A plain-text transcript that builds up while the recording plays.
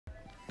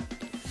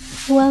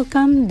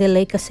Welcome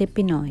Delicacy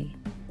Pinoy.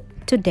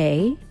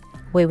 Today,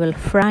 we will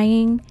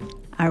frying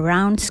a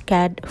round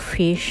scad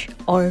fish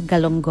or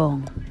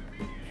galunggong.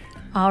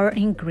 Our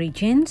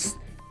ingredients: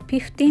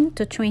 15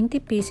 to 20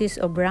 pieces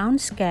of round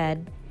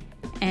scad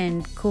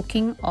and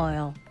cooking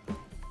oil.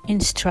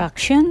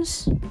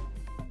 Instructions: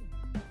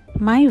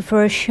 my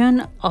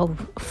version of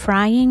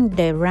frying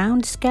the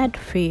round scad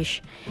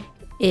fish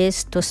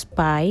is to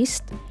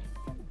spice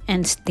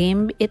and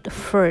steam it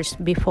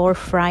first before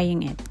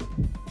frying it.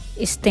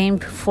 Steam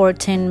for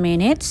 10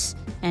 minutes,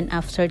 and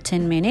after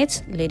 10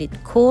 minutes, let it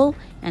cool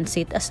and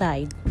sit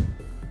aside.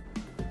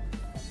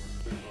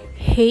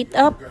 Heat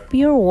up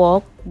your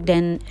wok,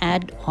 then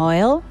add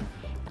oil.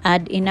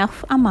 Add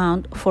enough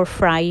amount for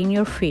frying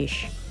your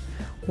fish.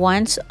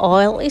 Once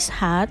oil is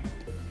hot,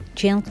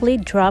 gently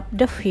drop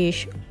the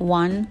fish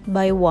one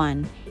by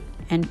one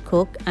and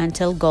cook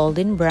until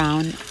golden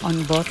brown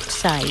on both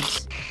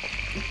sides.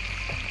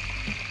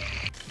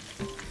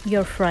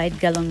 Your fried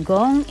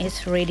galunggong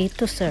is ready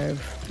to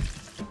serve.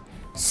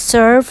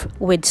 Serve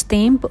with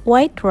steamed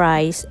white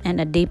rice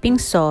and a dipping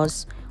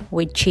sauce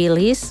with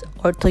chilies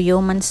or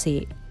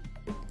toyomansi.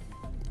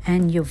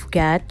 And you've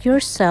got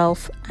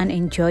yourself an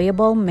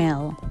enjoyable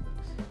meal.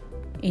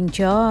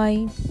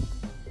 Enjoy!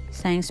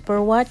 Thanks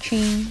for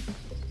watching.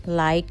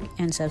 Like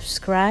and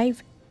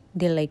subscribe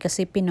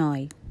Delicacy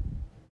Pinoy.